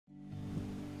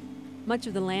Much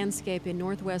of the landscape in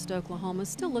northwest Oklahoma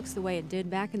still looks the way it did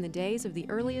back in the days of the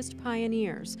earliest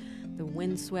pioneers. The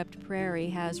windswept prairie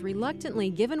has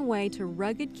reluctantly given way to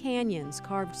rugged canyons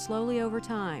carved slowly over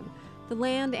time. The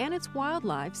land and its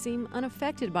wildlife seem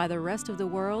unaffected by the rest of the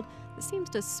world that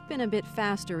seems to spin a bit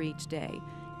faster each day.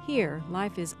 Here,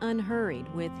 life is unhurried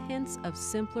with hints of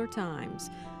simpler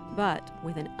times, but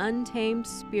with an untamed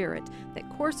spirit that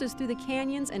courses through the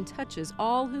canyons and touches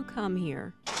all who come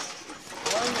here.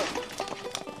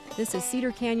 This is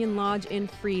Cedar Canyon Lodge in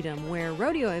Freedom, where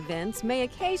rodeo events may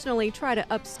occasionally try to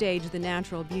upstage the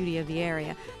natural beauty of the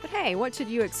area. But hey, what should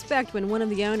you expect when one of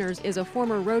the owners is a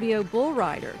former rodeo bull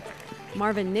rider?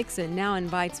 Marvin Nixon now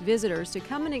invites visitors to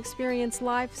come and experience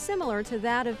life similar to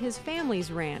that of his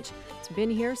family's ranch. It's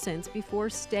been here since before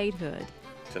statehood.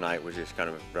 Tonight we're just kind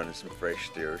of running some fresh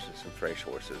steers and some fresh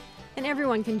horses. And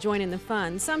everyone can join in the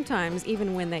fun, sometimes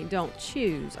even when they don't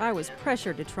choose. I was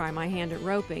pressured to try my hand at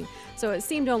roping, so it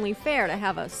seemed only fair to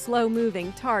have a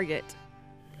slow-moving target.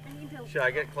 Should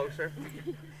I get closer?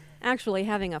 Actually,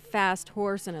 having a fast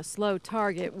horse and a slow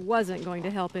target wasn't going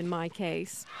to help in my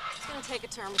case. It's going to take a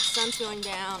turn, but the sun's going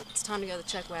down. It's time to go to the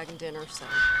Chuckwagon dinner, so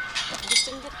I just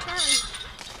didn't get a turn.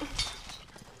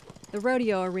 The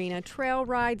rodeo arena, trail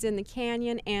rides in the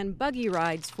canyon, and buggy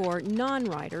rides for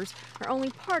non-riders are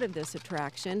only part of this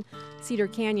attraction. Cedar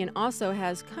Canyon also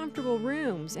has comfortable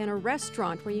rooms and a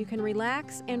restaurant where you can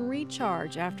relax and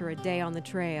recharge after a day on the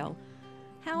trail.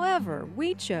 However,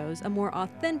 we chose a more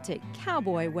authentic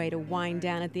cowboy way to wind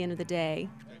down at the end of the day.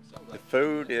 The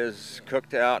food is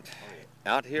cooked out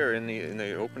here in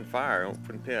the open fire,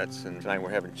 open pits, and tonight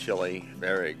we're having chili,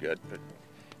 very good. But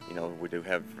you know, we do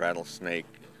have rattlesnake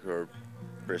or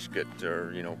brisket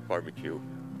or barbecue,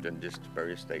 and just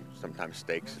various steaks, sometimes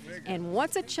steaks. And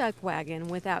what's a Chuckwagon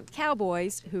without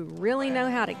cowboys who really know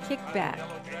how to kick back?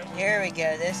 Here we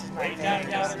go, this is my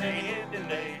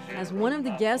favorite. As one of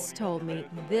the guests told me,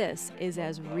 this is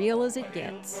as real as it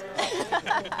gets.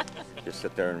 Just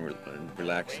sit there and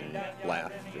relax and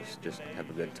laugh, just have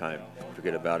a good time,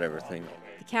 forget about everything.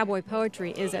 The cowboy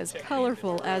poetry is as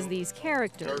colorful as these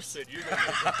characters.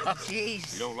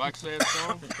 Jeez. You don't like sad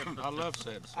songs? I love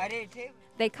sad songs. I do too.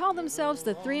 They call themselves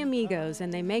the Three Amigos,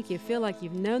 and they make you feel like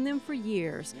you've known them for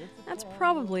years. That's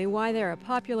probably why they're a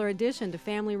popular addition to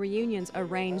family reunions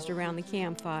arranged around the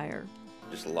campfire.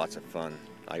 Just lots of fun.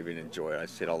 I even enjoy it. I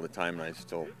sit all the time, and I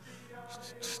still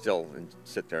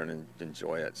sit there and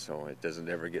enjoy it, so it doesn't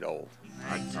ever get old.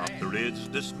 I topped the ridge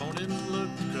this morning,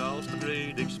 looked across the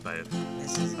great expanse.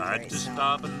 I had to song.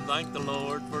 stop and thank the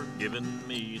Lord for giving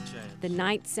me a chance. The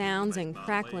night sounds and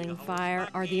crackling fire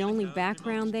are the only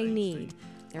background they need.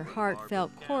 Their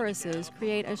heartfelt choruses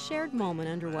create a shared moment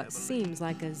under what seems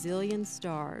like a zillion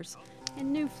stars.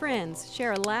 And new friends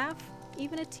share a laugh,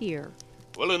 even a tear.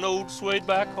 Well, an old swayed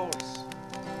back horse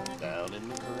down in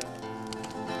the corral,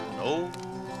 an old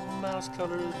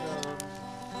mouse-colored dog.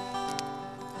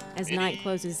 As night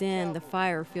closes in, the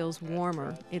fire feels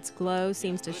warmer. Its glow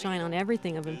seems to shine on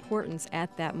everything of importance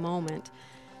at that moment.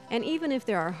 And even if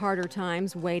there are harder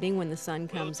times waiting when the sun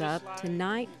comes up,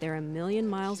 tonight they're a million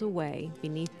miles away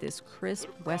beneath this crisp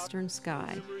western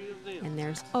sky. And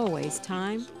there's always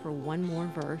time for one more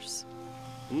verse.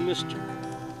 Mister,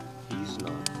 he's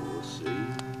not for sale.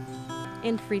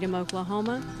 In Freedom,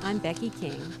 Oklahoma, I'm Becky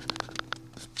King.